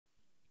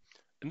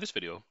In this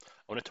video,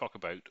 I want to talk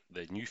about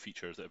the new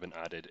features that have been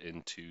added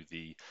into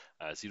the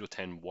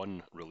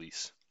 0.10.1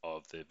 release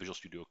of the Visual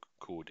Studio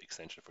Code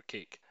extension for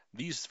Cake.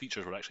 These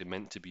features were actually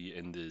meant to be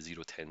in the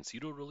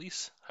 0.10.0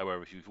 release.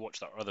 However, if you've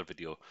watched our other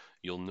video,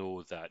 you'll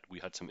know that we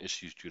had some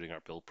issues during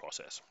our build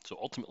process. So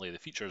ultimately, the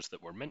features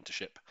that were meant to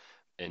ship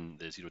in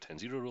the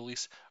 0.10.0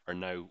 release are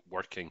now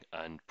working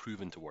and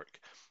proven to work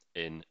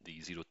in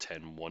the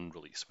 0.10.1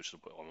 release, which is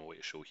what I'm going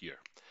to show here.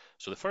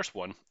 So the first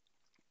one,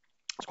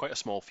 it's quite a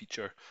small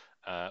feature,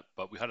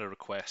 but we had a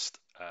request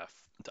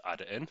to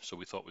add it in, so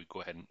we thought we'd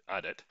go ahead and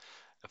add it.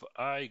 If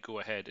I go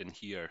ahead in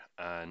here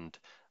and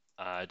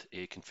add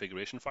a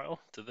configuration file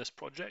to this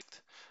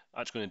project,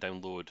 that's going to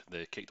download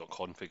the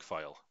cake.config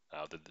file,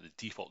 the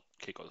default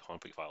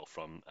cake.config file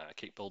from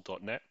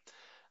cakebuild.net.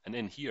 And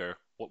in here,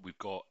 what we've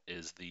got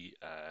is the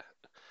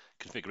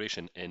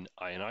configuration in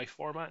INI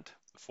format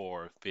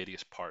for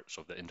various parts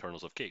of the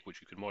internals of Cake,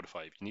 which you can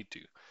modify if you need to.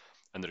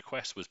 And the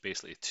request was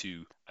basically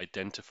to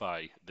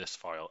identify this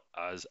file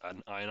as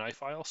an INI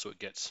file so it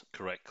gets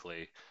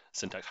correctly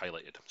syntax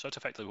highlighted. So that's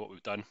effectively what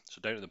we've done.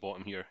 So down at the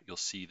bottom here, you'll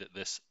see that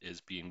this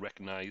is being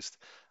recognized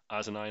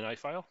as an INI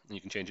file, and you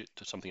can change it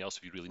to something else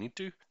if you really need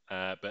to.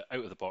 But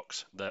out of the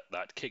box,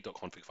 that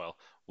cake.config file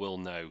will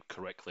now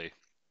correctly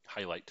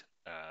highlight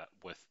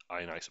with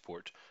INI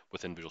support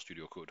within Visual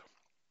Studio Code.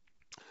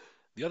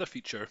 The other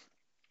feature,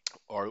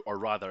 or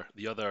rather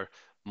the other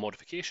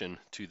modification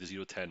to the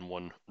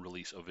 0.10.1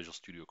 release of Visual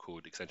Studio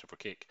Code extension for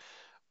Cake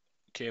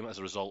came as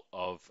a result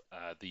of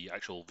the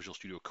actual Visual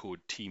Studio Code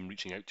team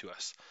reaching out to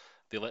us.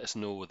 They let us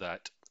know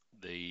that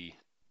the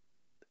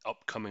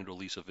upcoming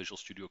release of Visual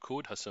Studio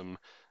Code has some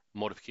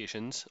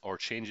modifications or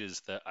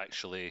changes that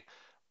actually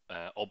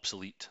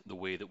obsolete the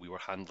way that we were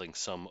handling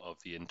some of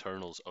the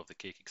internals of the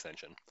Cake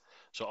extension.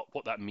 So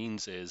what that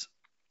means is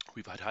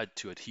we've had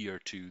to adhere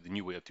to the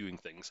new way of doing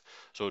things.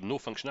 So no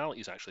functionality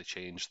has actually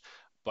changed,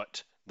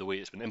 but the way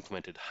it's been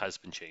implemented has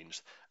been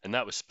changed. And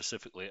that was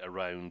specifically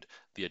around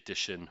the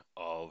addition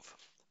of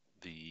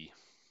the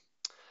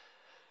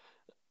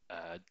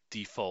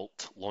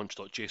default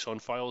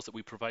launch.json files that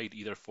we provide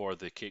either for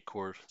the Cake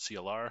Core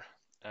CLR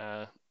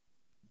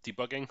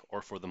debugging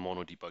or for the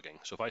mono debugging.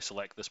 So if I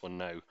select this one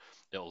now,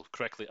 it'll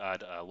correctly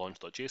add a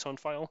launch.json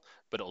file,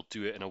 but it'll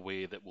do it in a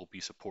way that will be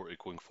supported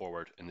going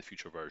forward in the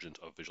future versions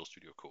of Visual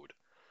Studio Code.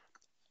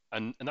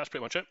 And that's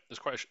pretty much it. It's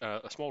quite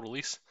a small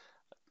release.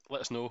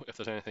 Let us know if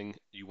there's anything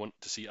you want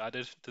to see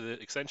added to the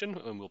extension,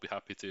 and we'll be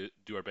happy to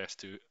do our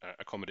best to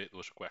accommodate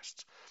those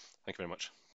requests. Thank you very much.